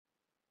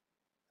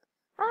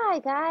Hi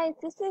guys,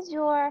 this is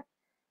your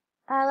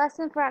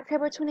lesson for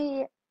October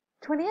 20th.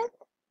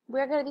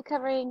 We're going to be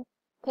covering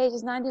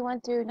pages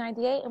 91 through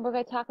 98, and we're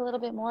going to talk a little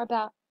bit more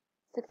about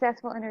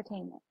successful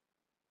entertainment.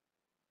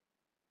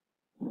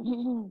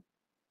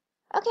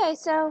 Okay,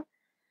 so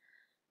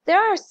there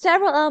are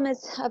several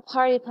elements of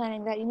party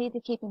planning that you need to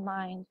keep in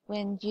mind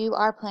when you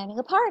are planning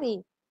a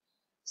party.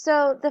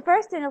 So the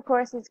first thing, of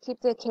course, is keep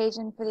the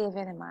occasion for the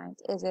event in mind.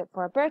 Is it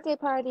for a birthday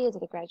party? Is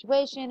it a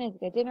graduation? Is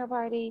it a dinner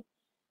party?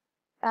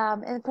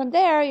 And from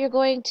there, you're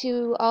going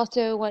to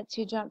also want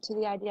to jump to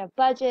the idea of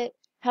budget.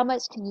 How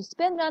much can you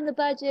spend on the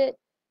budget?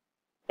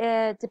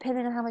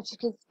 Depending on how much you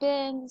can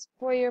spend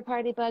for your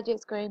party budget,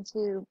 it's going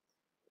to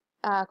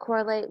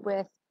correlate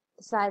with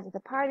the size of the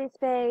party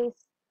space,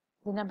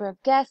 the number of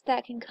guests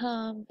that can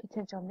come,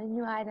 potential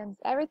menu items.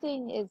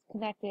 Everything is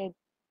connected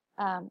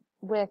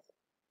with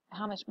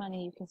how much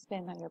money you can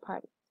spend on your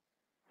party.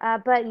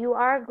 But you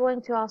are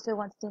going to also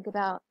want to think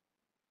about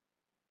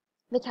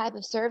the type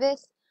of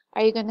service.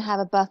 Are you going to have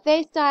a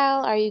buffet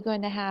style? Are you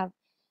going to have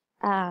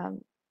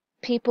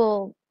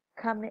people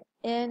come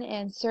in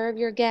and serve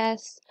your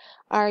guests?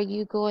 Are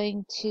you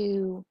going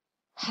to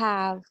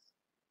have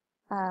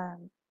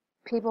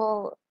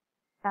people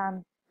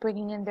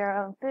bringing in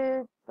their own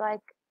food,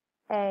 like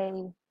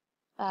a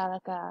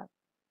wow,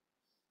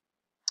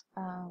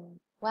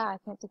 I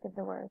can't think of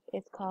the word.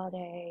 It's called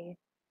a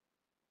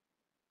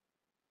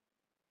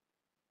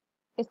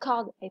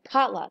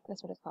potluck.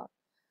 That's what it's called.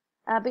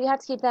 But you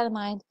have to keep that in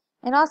mind.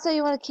 And also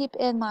you want to keep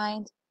in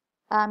mind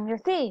your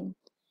theme.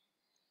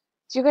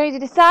 So you're going to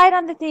decide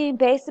on the theme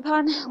based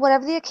upon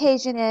whatever the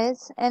occasion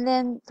is. And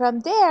then from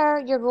there,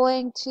 you're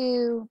going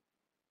to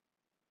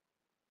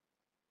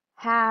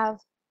have,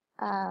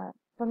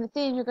 from the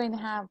theme, you're going to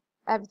have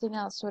everything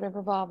else sort of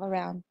revolve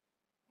around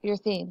your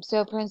theme.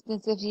 So for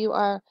instance, if you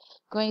are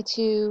going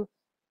to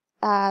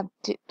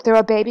throw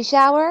a baby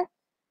shower,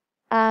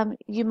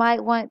 you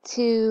might want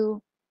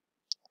to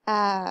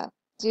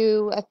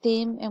do a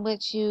theme in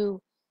which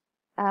you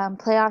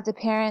play off the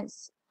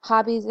parents'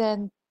 hobbies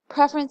and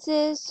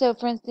preferences. So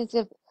for instance,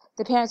 if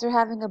the parents are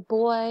having a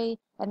boy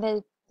and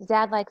the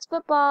dad likes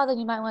football, then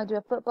you might want to do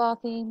a football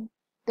theme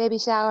baby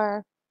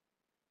shower.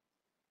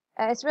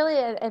 It's really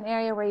an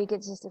area where you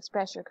get to just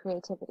express your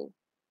creativity.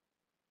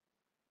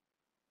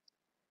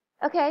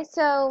 Okay,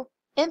 so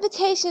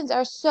invitations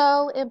are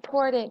so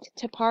important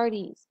to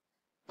parties.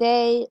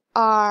 They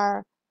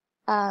are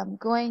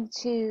going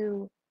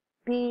to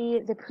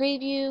be the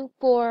preview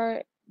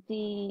for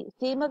the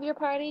theme of your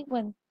party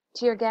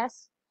to your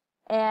guests,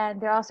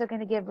 and they're also going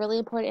to give really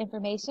important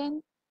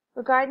information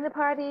regarding the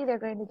party. They're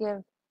going to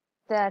give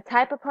the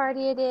type of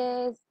party it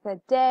is, the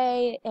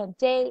day and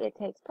date it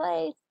takes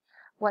place,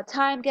 what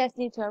time guests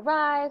need to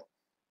arrive,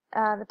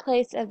 the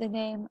place of the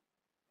name,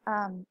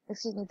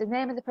 the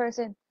name of the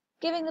person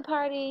giving the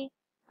party.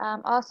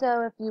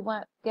 Also, if you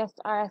want guest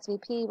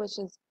RSVP, which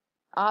is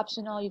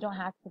optional, you don't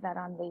have to put that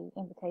on the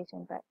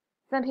invitation, but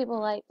some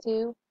people like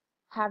to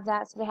have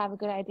that so they have a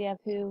good idea of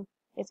who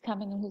is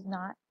coming and who's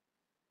not.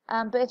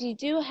 But if you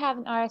do have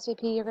an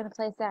RSVP, you're going to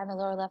place that in the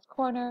lower left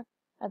corner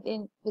of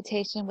the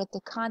invitation with the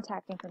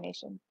contact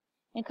information.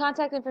 And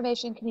contact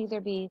information can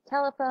either be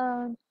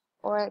telephone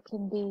or it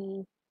can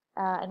be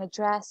an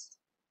address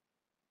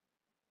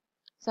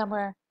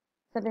somewhere,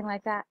 something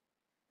like that.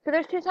 So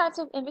there's two types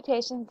of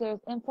invitations.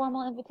 There's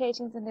informal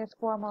invitations and there's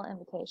formal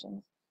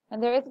invitations.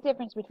 And there is a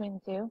difference between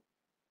the two.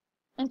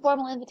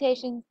 Informal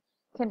invitations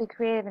can be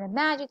creative and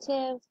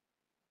imaginative.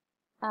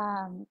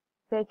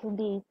 They can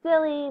be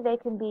silly. They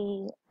can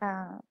be,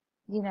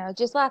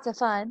 just lots of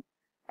fun.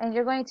 And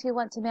you're going to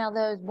want to mail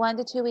those 1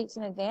 to 2 weeks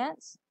in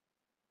advance.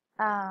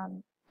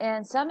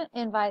 And some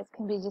invites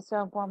can be just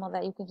so informal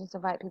that you can just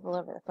invite people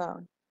over the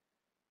phone.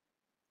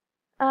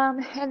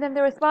 And then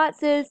the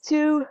responses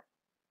to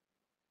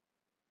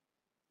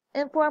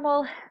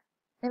informal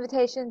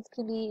invitations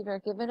can be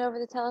either given over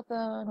the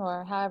telephone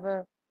or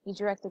however you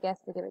direct the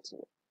guest to give it to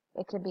you.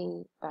 It could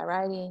be by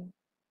writing.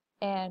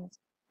 And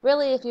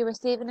really, if you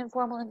receive an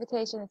informal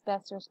invitation, it's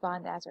best to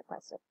respond as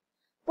requested.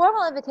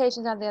 Formal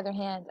invitations, on the other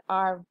hand,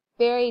 are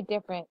very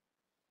different.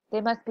 They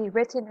must be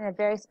written in a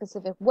very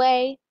specific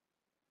way.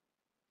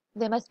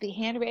 They must be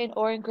handwritten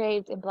or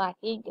engraved in black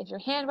ink. If you're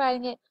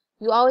handwriting it,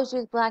 you always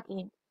use black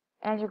ink.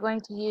 And you're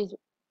going to use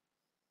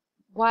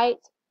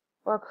white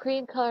or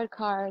cream colored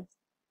cards.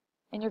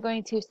 And you're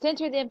going to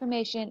center the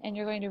information and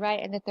you're going to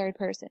write in the third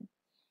person.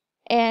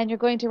 And you're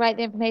going to write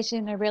the information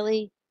in a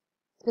really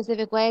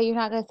specific way. You're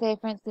not going to say,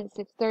 for instance,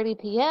 6:30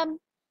 p.m.,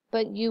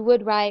 but you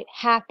would write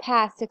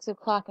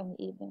 6:30 in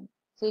the evening.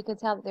 So you can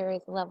tell that there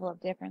is a level of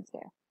difference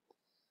there.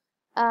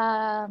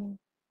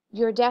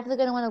 You're definitely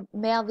going to want to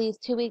mail these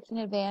 2 weeks in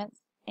advance.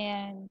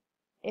 And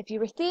if you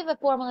receive a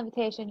formal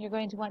invitation, you're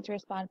going to want to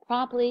respond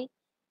promptly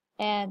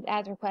and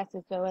as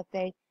requested. So if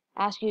they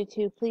ask you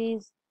to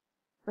please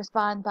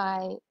respond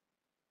by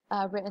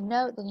written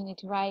note, then you need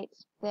to write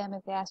them.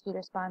 If they ask you to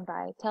respond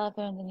by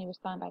telephone, then you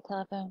respond by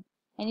telephone.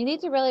 And you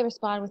need to really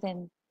respond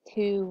within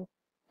 2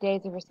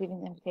 days of receiving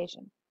the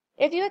invitation.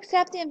 If you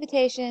accept the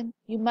invitation,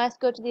 you must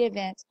go to the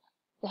event.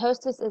 the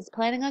hostess is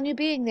planning on you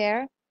being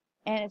there,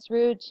 and it's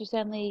rude to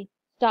suddenly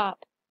stop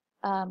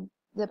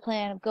the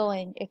plan of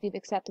going if you've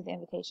accepted the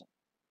invitation.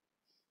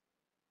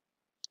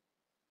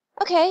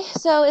 Okay,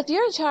 so if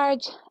you're in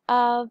charge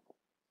of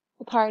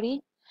the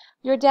party,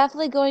 you're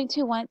definitely going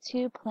to want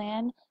to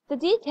plan the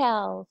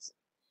details.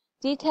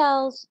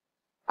 Details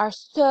are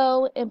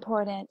so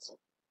important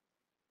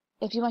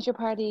if you want your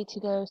party to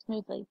go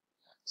smoothly.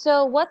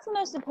 So what's the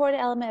most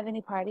important element of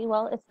any party?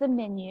 Well, it's the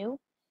menu.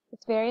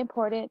 It's very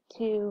important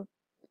to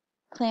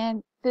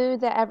plan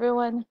food that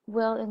everyone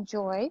will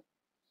enjoy.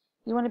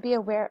 You want to be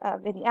aware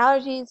of any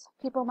allergies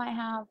people might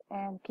have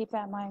and keep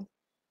that in mind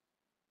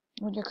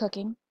when you're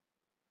cooking.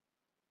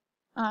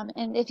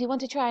 And if you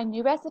want to try a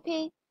new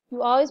recipe,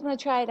 you always want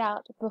to try it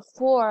out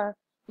before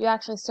you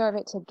actually serve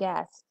it to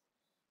guests.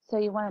 So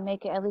you want to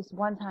make it at least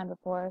one time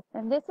before.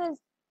 And this is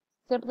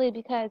simply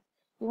because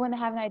you want to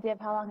have an idea of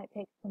how long it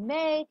takes to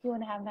make. You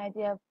want to have an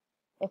idea of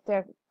if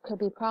there could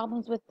be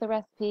problems with the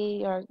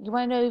recipe, or you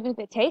want to know even if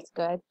it tastes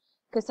good,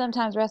 because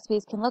sometimes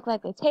recipes can look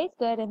like they taste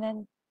good and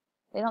then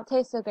they don't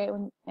taste so great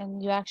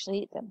when you actually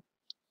eat them.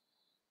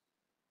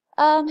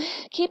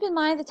 Keep in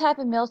mind the type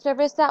of meal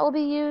service that will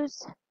be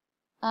used.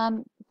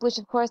 Which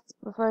of course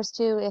refers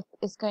to if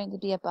it's going to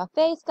be a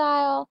buffet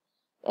style,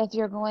 if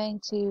you're going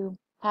to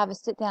have a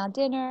sit-down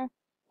dinner.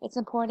 It's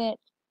important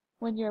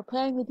when you're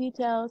planning the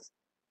details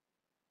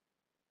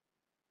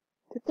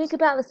to think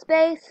about the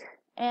space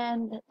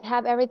and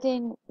have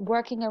everything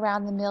working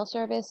around the meal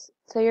service.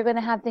 So you're going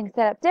to have things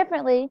set up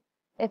differently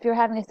if you're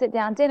having a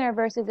sit-down dinner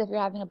versus if you're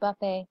having a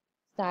buffet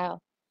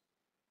style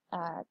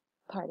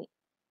party.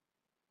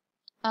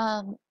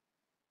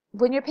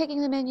 When you're picking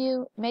the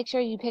menu, make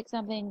sure you pick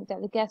something that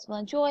the guests will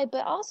enjoy,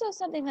 but also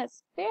something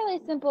that's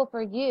fairly simple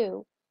for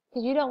you,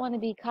 because you don't want to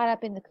be caught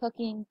up in the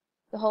cooking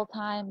the whole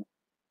time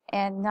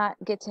and not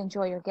get to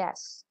enjoy your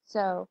guests.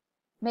 So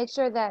make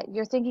sure that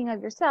you're thinking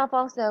of yourself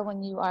also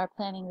when you are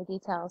planning the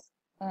details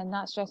and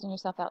not stressing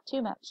yourself out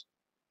too much.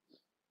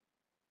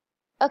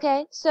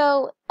 Okay,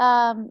 so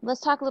let's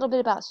talk a little bit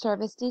about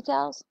service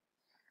details.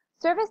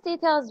 Service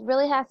details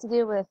really has to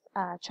do with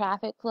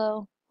traffic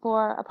flow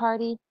for a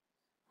party.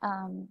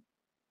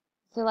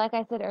 So like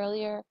I said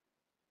earlier,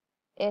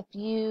 if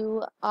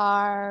you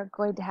are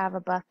going to have a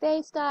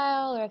buffet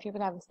style or if you're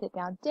going to have a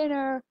sit-down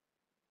dinner,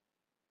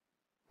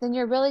 then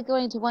you're really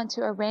going to want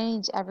to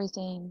arrange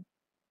everything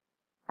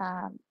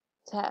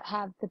to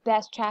have the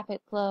best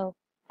traffic flow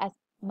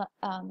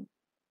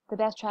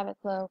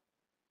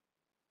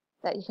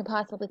that you can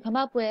possibly come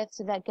up with,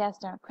 so that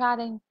guests aren't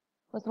crowding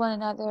with one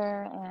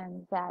another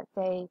and that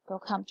they feel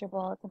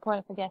comfortable. It's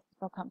important for guests to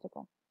feel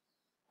comfortable.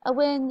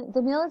 When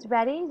the meal is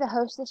ready, the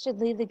hostess should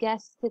lead the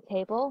guests to the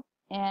table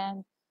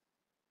and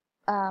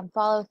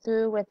follow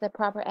through with the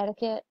proper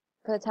etiquette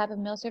for the type of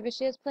meal service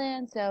she has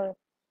planned. So if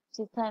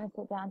she's planning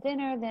a sit-down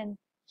dinner, then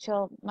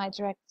might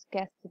direct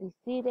guests to be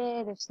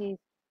seated. If she's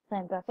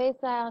planning buffet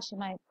style, she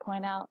might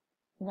point out,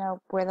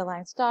 where the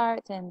line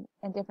starts and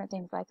different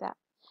things like that.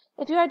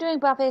 If you are doing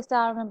buffet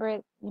style, remember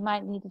you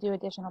might need to do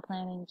additional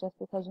planning just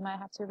because you might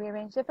have to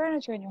rearrange the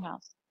furniture in your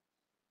house.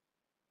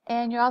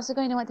 And you're also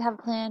going to want to have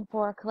a plan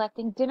for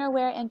collecting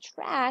dinnerware and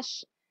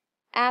trash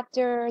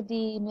after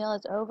the meal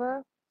is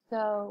over.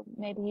 So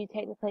maybe you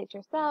take the plates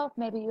yourself.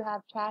 Maybe you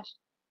have trash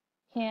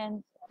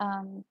cans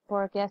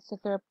for guests to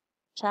throw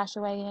trash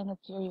away in if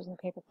you're using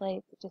paper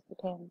plates. It just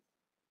depends.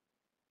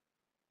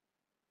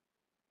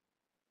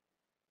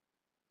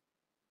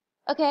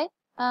 Okay,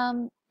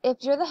 if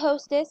you're the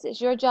hostess,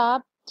 it's your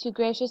job to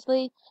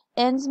graciously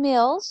end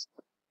meals.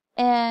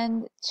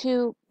 And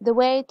the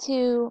way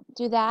to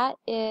do that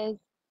is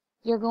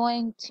you're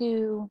going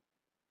to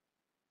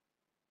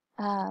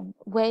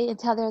wait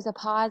until there's a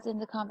pause in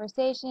the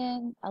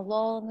conversation, a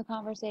lull in the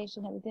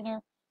conversation at the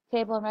dinner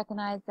table, and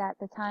recognize that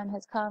the time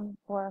has come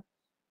for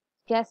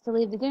guests to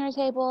leave the dinner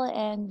table,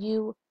 and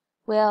you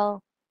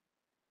will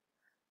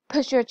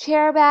push your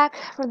chair back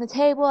from the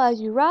table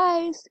as you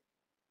rise,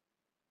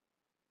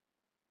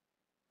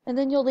 and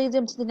then you'll lead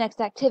them to the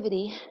next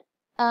activity.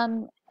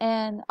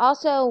 And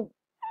also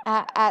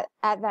at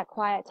that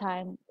quiet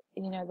time,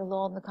 the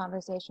lull in the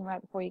conversation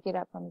right before you get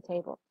up from the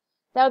table.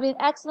 That would be an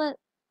excellent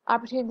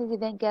opportunity to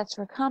thank guests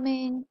for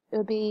coming. It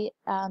would be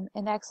an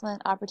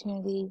excellent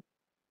opportunity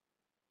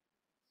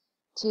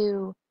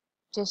to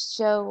just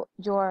show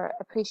your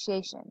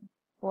appreciation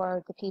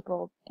for the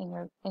people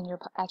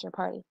at your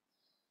party.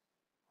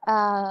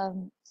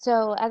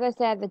 So as I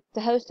said,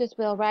 the hostess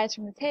will rise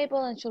from the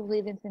table and she'll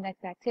lead them to the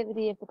next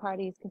activity if the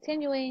party is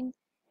continuing.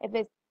 If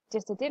it's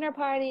just a dinner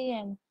party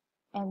and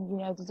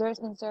dessert's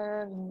been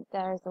served and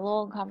there's a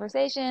lull in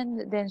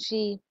conversation, then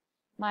she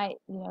might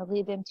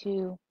lead them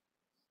to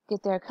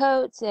get their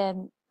coats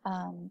and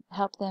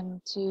help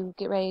them to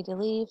get ready to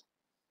leave.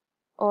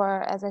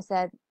 Or as I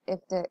said, if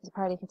the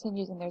party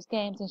continues and there's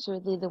games, then she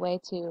would lead the way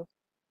to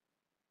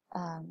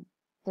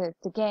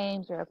the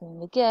games or opening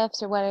the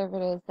gifts or whatever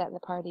it is that the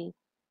party,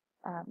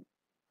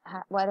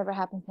 whatever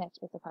happens next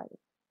with the party.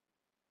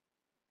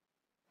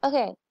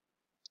 Okay,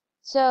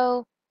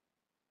 so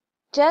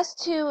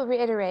just to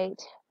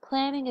reiterate,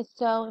 planning is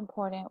so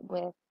important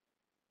with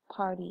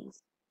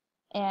parties,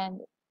 and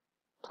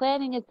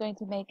planning is going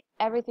to make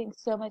everything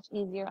so much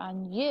easier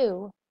on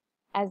you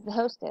as the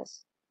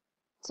hostess.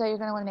 So you're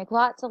going to want to make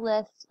lots of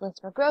lists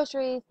for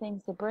groceries,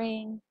 things to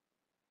bring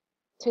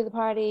to the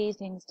party,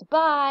 things to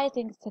buy,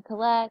 things to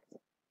collect.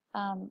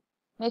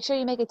 Make sure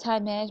you make a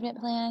time management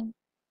plan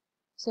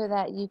so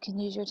that you can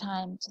use your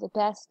time to the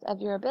best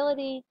of your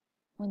ability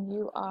when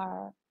you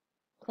are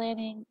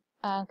planning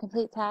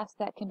complete tasks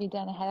that can be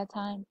done ahead of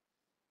time.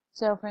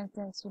 So, for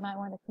instance, you might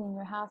want to clean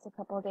your house a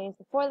couple of days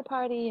before the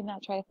party and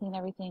not try to clean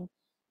everything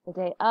the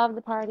day of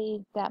the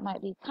party. That might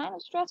be kind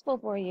of stressful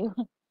for you.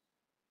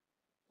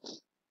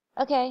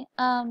 Okay,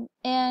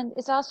 and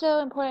it's also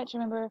important to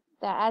remember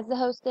that as the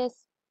hostess,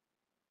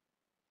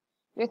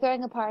 you're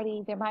throwing a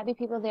party. There might be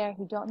people there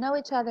who don't know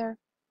each other,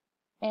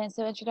 and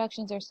so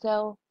introductions are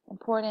so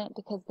important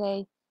because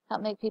they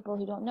help make people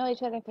who don't know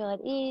each other feel at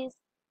ease.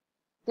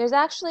 There's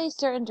actually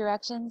certain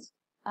directions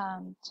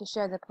to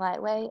show the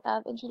polite way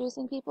of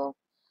introducing people.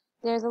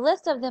 There's a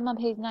list of them on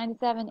page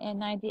 97 and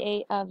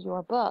 98 of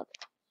your book.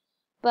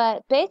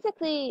 But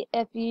basically,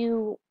 if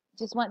you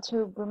just want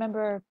to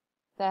remember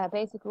the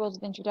basic rules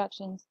of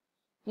introductions,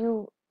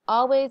 you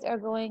always are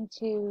going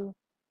to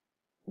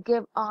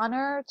give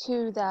honor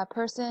to the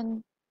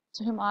person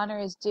to whom honor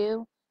is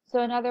due.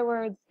 So in other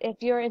words, if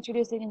you're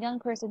introducing a young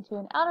person to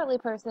an elderly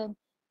person,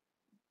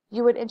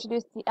 you would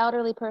introduce the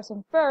elderly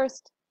person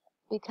first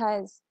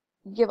because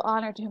you give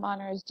honor to whom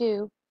honor is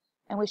due,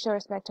 and we show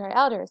respect to our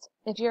elders.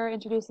 If you're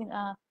introducing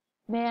a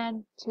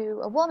man to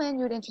a woman,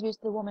 you would introduce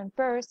the woman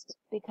first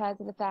because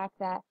of the fact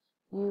that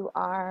you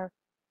are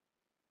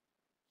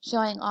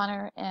showing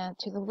honor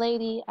to the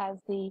lady as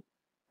the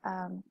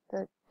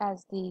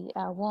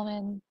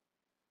woman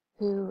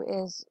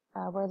who is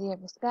worthy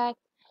of respect.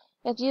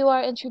 If you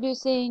are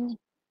introducing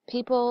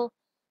people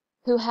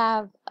who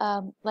have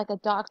like a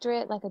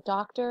doctorate, like a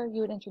doctor,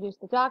 you would introduce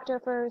the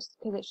doctor first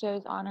because it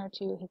shows honor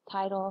to his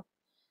title,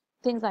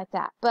 things like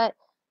that. But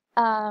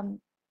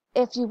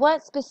if you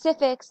want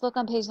specifics, look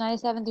on page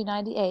 97 through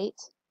 98.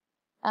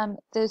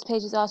 Those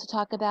pages also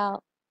talk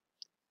about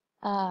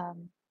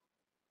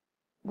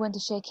when to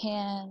shake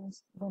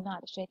hands, when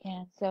not to shake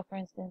hands. So, for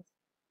instance,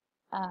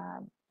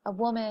 a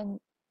woman,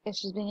 if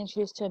she's being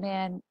introduced to a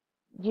man,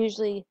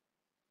 usually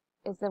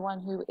is the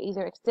one who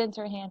either extends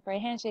her hand for a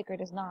handshake or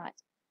does not.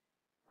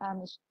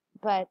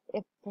 But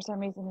if for some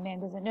reason the man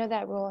doesn't know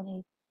that rule and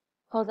he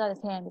holds out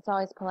his hand, it's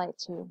always polite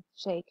to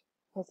shake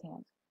his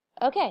hand.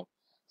 Okay,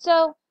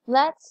 so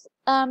let's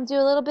do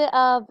a little bit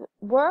of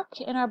work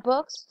in our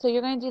books. So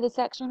you're going to do the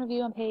section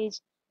review on page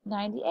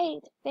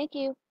 98. Thank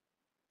you.